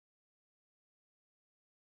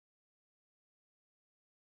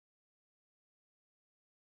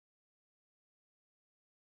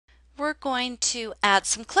we're going to add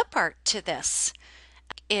some clip art to this.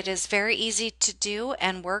 It is very easy to do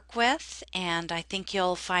and work with, and I think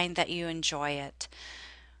you'll find that you enjoy it.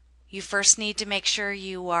 You first need to make sure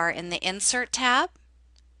you are in the Insert tab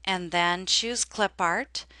and then choose Clip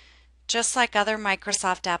Art. Just like other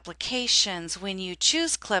Microsoft applications, when you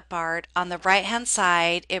choose Clip Art, on the right-hand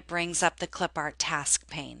side, it brings up the Clip Art task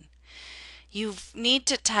pane. You need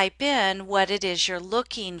to type in what it is you're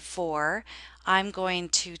looking for. I'm going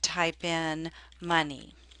to type in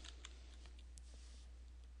money.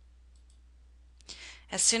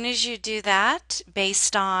 As soon as you do that,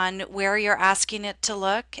 based on where you're asking it to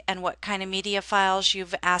look and what kind of media files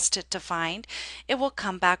you've asked it to find, it will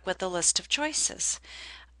come back with a list of choices.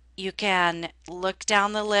 You can look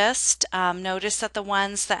down the list. Notice that the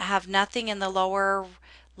ones that have nothing in the lower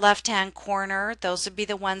left-hand corner, those would be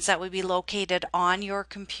the ones that would be located on your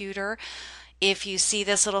computer. If you see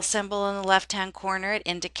this little symbol in the left-hand corner, it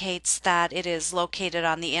indicates that it is located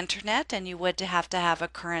on the internet, and you would have to have a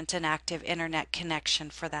current and active internet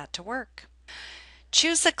connection for that to work.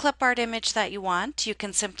 Choose the clip art image that you want. You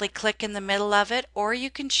can simply click in the middle of it, or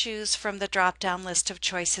you can choose from the drop-down list of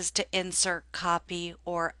choices to insert, copy,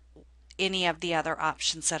 or any of the other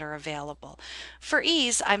options that are available. For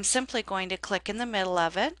ease, I'm simply going to click in the middle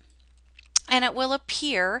of it, and it will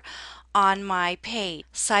appear on my page.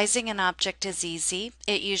 Sizing an object is easy.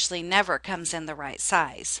 It usually never comes in the right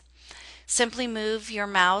size. Simply move your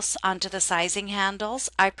mouse onto the sizing handles.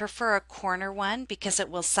 I prefer a corner one because it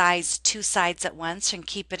will size two sides at once and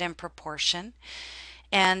keep it in proportion.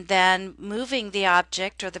 And then moving the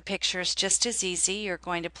object or the picture is just as easy. You're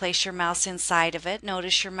going to place your mouse inside of it.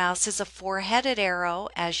 Notice your mouse is a four-headed arrow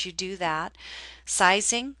as you do that.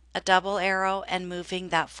 Sizing, a double arrow, and moving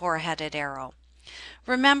that four-headed arrow.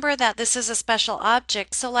 Remember that this is a special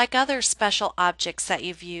object, so like other special objects that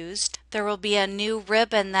you've used, there will be a new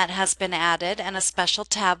ribbon that has been added and a special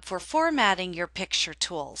tab for formatting your picture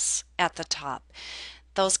tools at the top.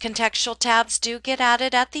 Those contextual tabs do get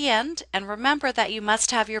added at the end, and remember that you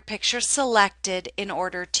must have your picture selected in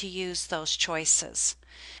order to use those choices.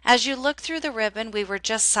 As you look through the ribbon, we were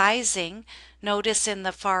just sizing. Notice in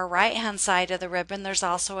the far right hand side of the ribbon there's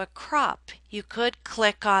also a crop. You could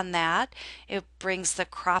click on that. It brings the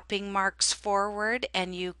cropping marks forward,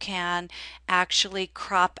 and you can actually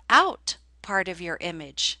crop out part of your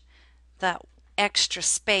image. That extra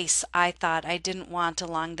space I thought I didn't want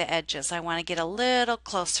along the edges. I want to get a little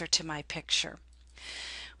closer to my picture.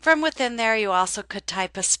 From within there, you also could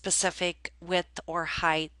type a specific width or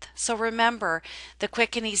height. So remember, the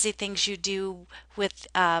quick and easy things you do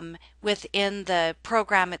within the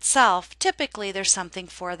program itself, typically there's something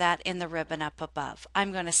for that in the ribbon up above.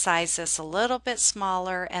 I'm going to size this a little bit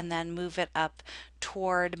smaller and then move it up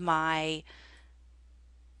toward my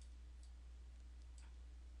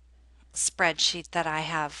spreadsheet that I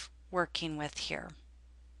have working with here.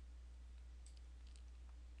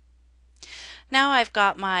 Now I've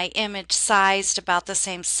got my image sized about the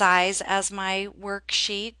same size as my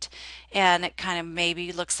worksheet, and it kind of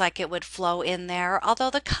maybe looks like it would flow in there, although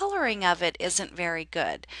the coloring of it isn't very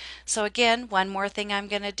good. So again, one more thing I'm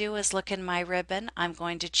going to do is look in my ribbon. I'm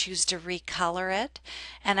going to choose to recolor it,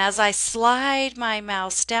 and as I slide my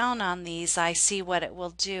mouse down on these, I see what it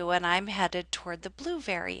will do, and I'm headed toward the blue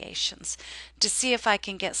variations to see if I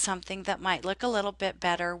can get something that might look a little bit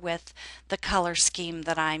better with the color scheme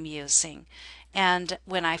that I'm using. And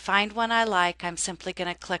when I find one I like, I'm simply going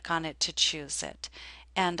to click on it to choose it.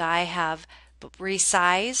 And I have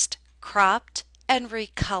resized, cropped, and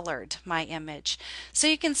recolored my image. So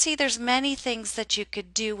you can see there's many things that you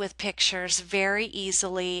could do with pictures very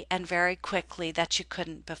easily and very quickly that you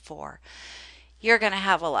couldn't before. You're going to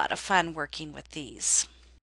have a lot of fun working with these.